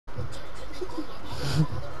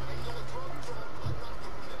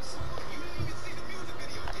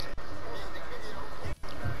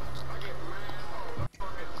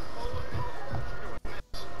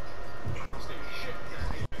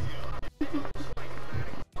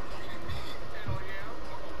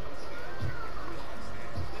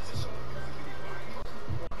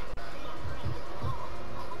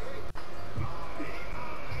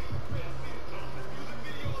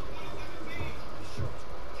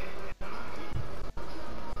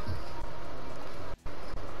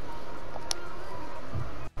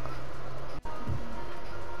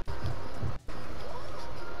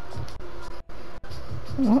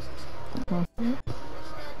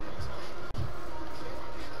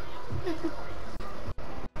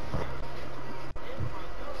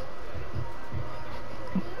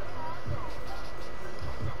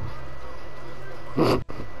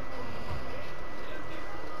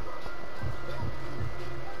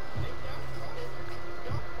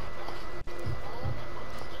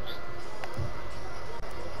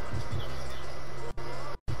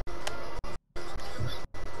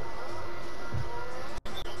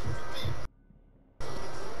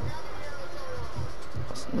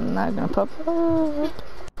Not gonna pop up.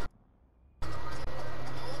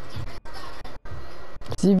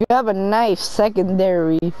 See, if you have a knife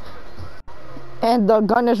secondary and the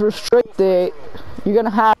gun is restricted, you're gonna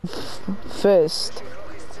have fist.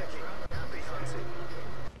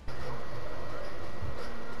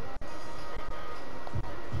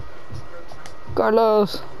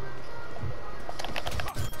 Carlos.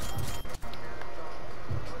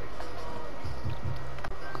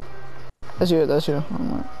 That's you, that's you.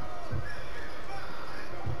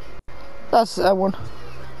 That's that one.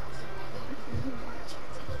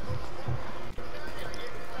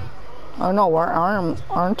 Oh no,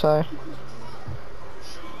 aren't I?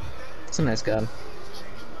 It's a nice gun.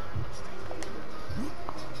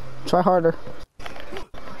 Try harder.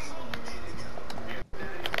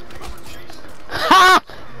 Ha!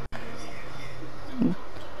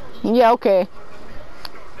 Yeah, okay.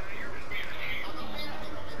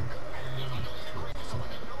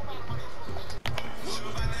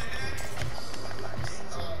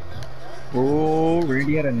 Oh,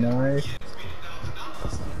 Randy had a knife.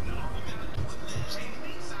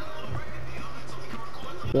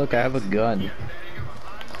 Look, I have a gun.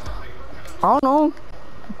 I don't know.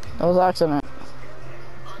 That was an accident.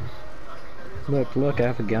 Look, I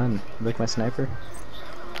have a gun. Look, my sniper.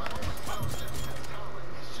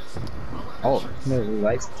 Oh, no, the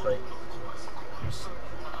lights play.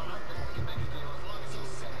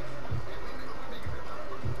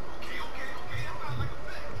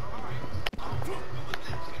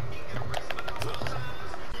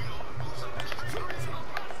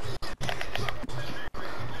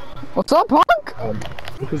 What's up, punk?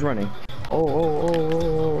 Look who's running.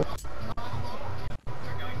 Oh.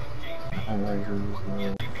 How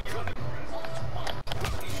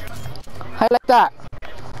you like that?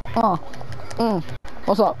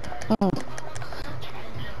 What's up?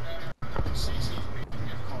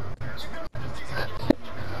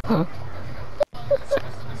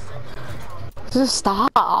 Just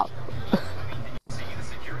stop.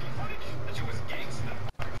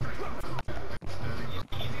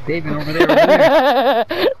 David, over there.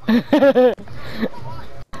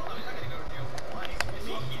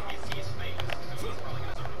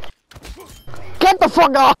 Get the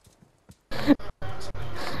fuck off!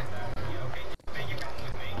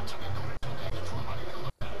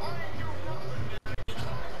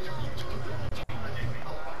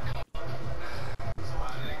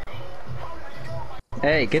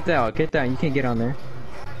 Hey, get down. You can't get on there.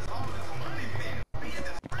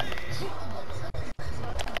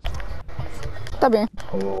 Tá bem.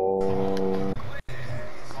 Oh.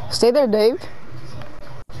 Stay there, Dave.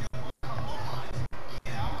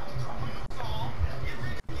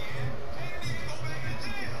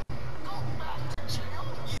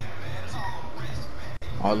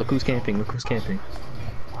 Oh, look who's camping. Look,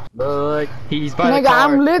 he's by the Nigga, car.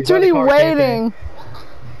 I'm literally waiting. Camping.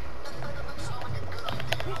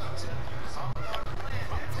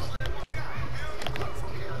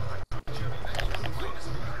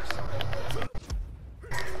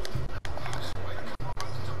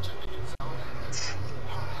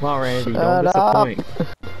 Come on, Randy, don't disappoint.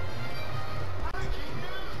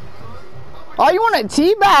 Oh, you want to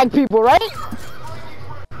teabag people, right?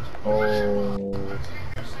 Oh.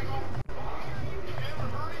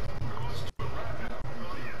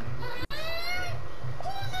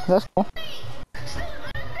 That's cool.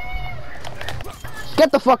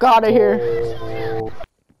 Get the fuck out of here.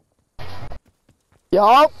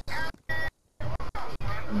 Yup.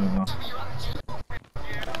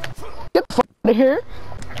 Get the fuck out of here.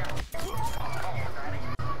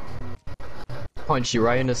 Punch you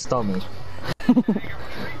right in the stomach. What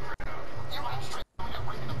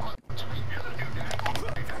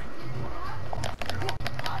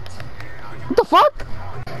the fuck?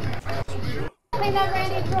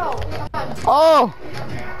 Oh!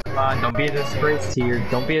 Don't be a disgrace to your.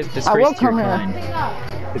 Don't be a disgrace I will to your come kind.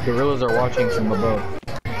 here. The gorillas are watching from above.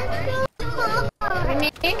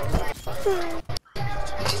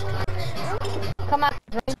 Come on,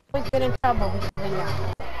 always get in trouble with the video.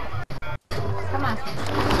 Come on.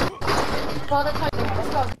 Throw the toy in there, let's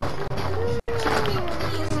go.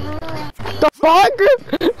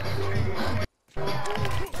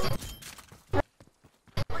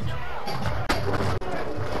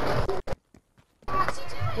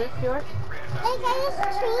 yours?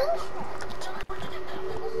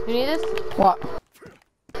 You need this? What?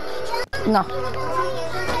 No.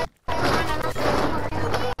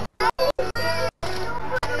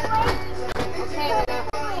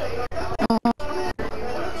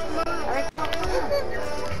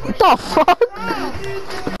 What the fuck?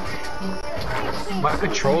 My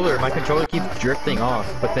controller keeps drifting off,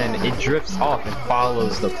 but then it drifts off and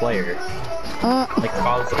follows the player. Like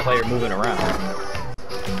follows the player moving around.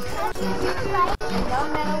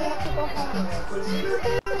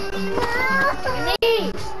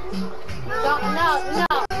 Me! No,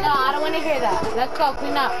 I don't want to hear that. Let's go,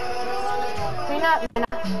 clean up. Clean up,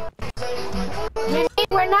 Mimi,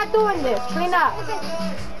 we're not doing this. Clean up.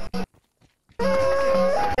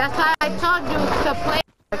 That's why I told you to play,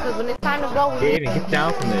 because when it's time to go, we David, get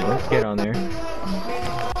down from there. Let's get on there.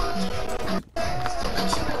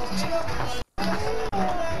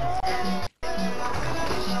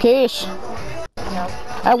 Keish.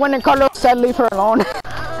 I went and Carlos said leave her alone. What?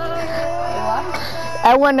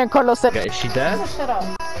 I went and Carlos said. Okay, is she dead? Shut up.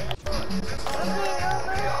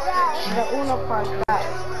 The Uno part, that.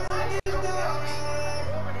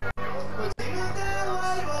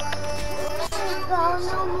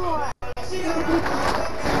 No more.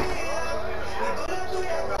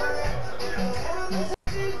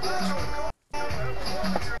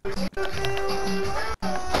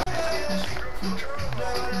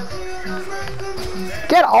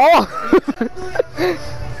 Get off!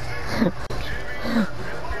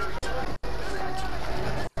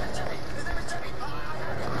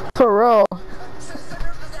 For real.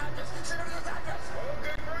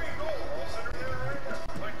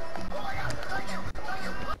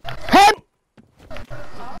 Hey!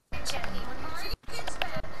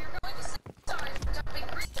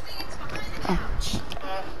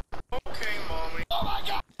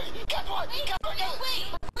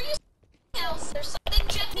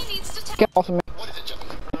 Get off of me.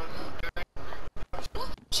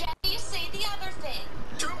 Jenny, say the other thing.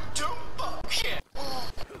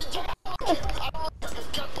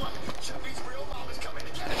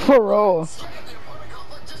 For real.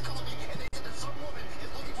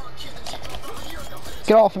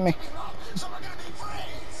 Get off of me.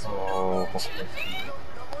 Oh.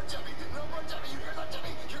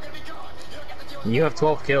 You have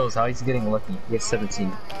 12 kills. How is he getting lucky? He has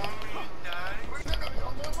 17.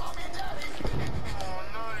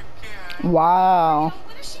 Wow.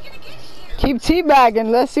 Keep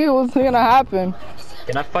teabagging. Let's see what's gonna happen.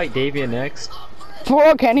 Can I fight Davian next? For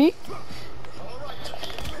real, can he?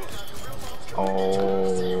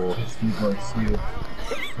 Oh, he speed bullets you.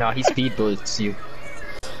 No, he speed bullets you.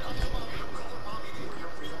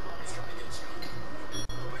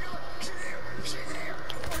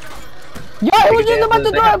 Yo, he was just about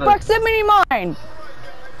to throw a proximity mine.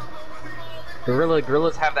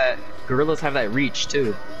 Gorillas have that reach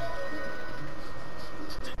too.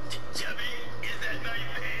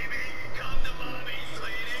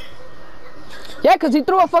 Yeah, cause he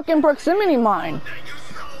threw a fucking proximity mine.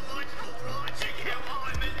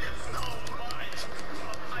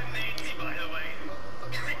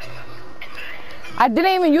 I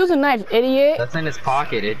didn't even use a knife, idiot. That's in his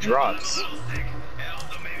pocket. It drops.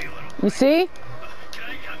 You see?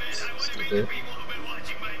 Stupid.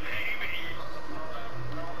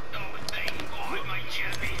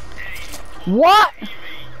 What?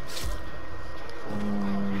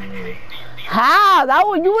 How? That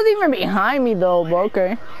was, you wasn't even behind me though, but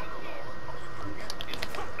okay.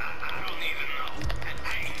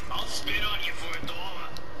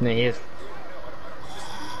 No, he is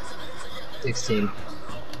 16.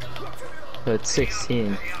 So it's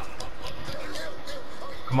 16.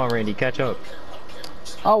 Come on, Randy, catch up.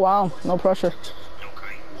 Oh wow, no pressure.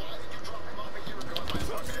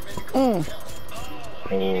 Oh.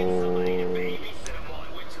 And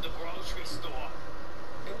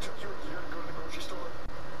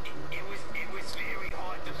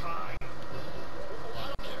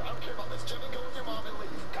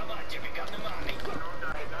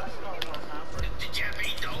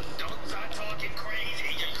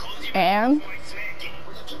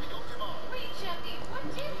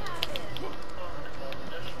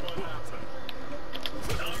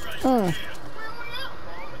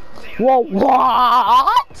whoa,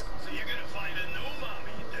 what?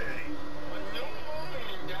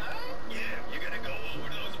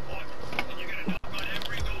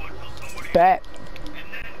 Bet.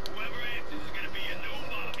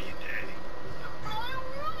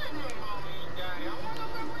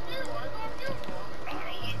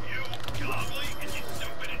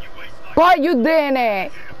 But you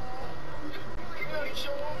didn't.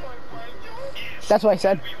 That's what I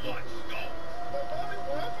said.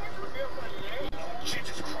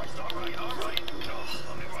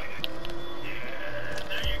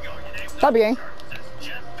 Está bien.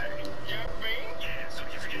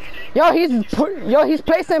 Yo, he's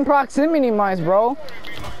placing proximity mines, bro.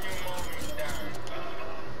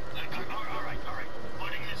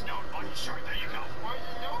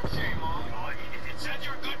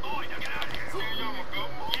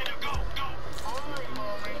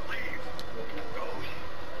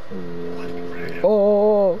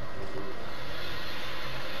 Oh.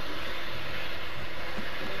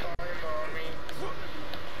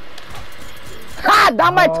 Ha!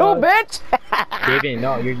 Down by 2, bitch! David,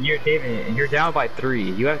 no, you're David. You're down by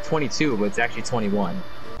 3. You have 22, but it's actually 21.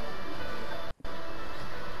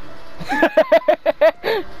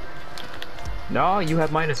 No, you have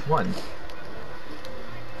 -1.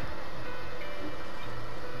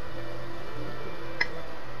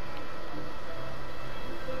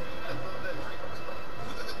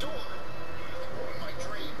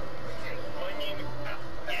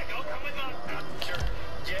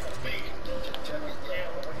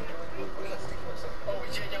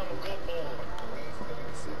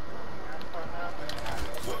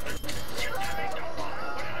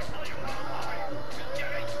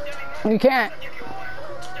 You can't.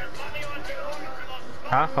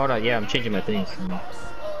 Huh? Hold on. Yeah, I'm changing my things.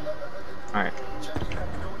 Alright.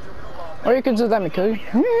 Or you can do that, McCoy.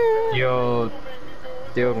 Yo,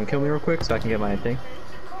 Theo can kill me real quick so I can get my thing.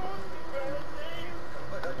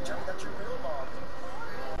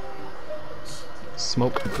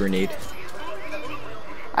 Smoke grenade.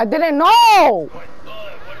 I didn't know!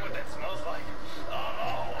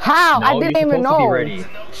 How? No, I didn't even know. Be ready.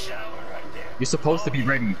 You're supposed to be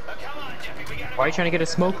ready. Why are you trying to get a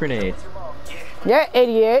smoke grenade? Yeah,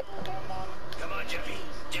 idiot.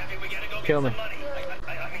 Kill me.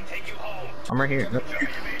 I'm right here.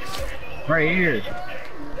 Right here.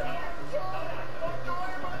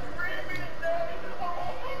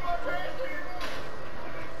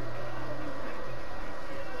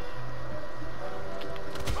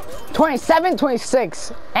 $27,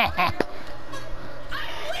 $26.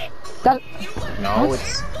 That. No, what?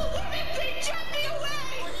 it's.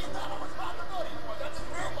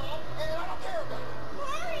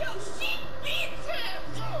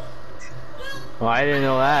 Well, I didn't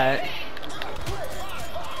know that.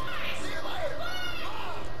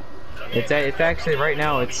 It's actually right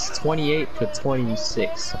now it's 28 to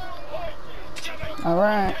 26. All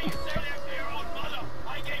right.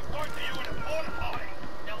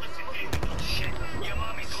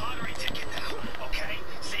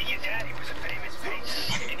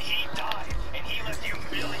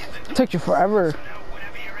 Took you forever.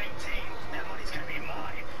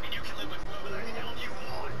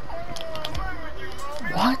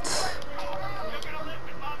 What?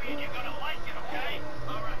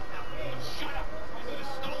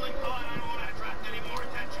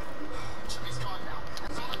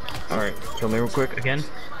 Alright, kill me real quick again.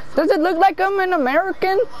 Does it look like I'm an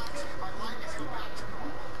American?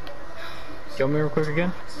 Kill me real quick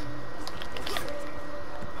again.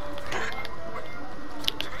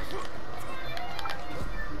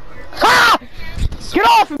 Ha! Get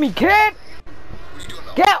off of me, kid!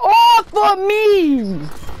 Get off of me!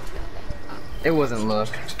 It wasn't luck.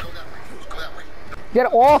 Get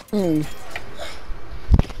off me!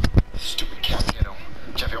 Stupid cat, you know.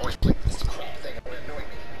 Jeffy always played this crap thing.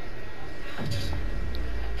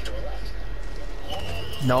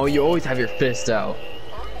 No, you always have your fist out.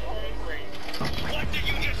 What did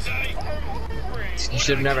you just say? You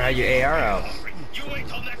should have never had your AR out. You wait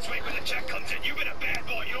till next week when the check comes in. You've been a bad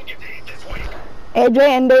boy. You don't get to eat this week. AJ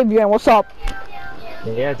and Davian, what's up?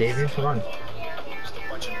 Yeah, Davian, come on.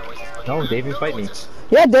 No, Davian, fight me.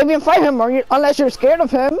 Yeah, Davian, fight him, unless you're scared of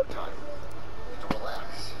him.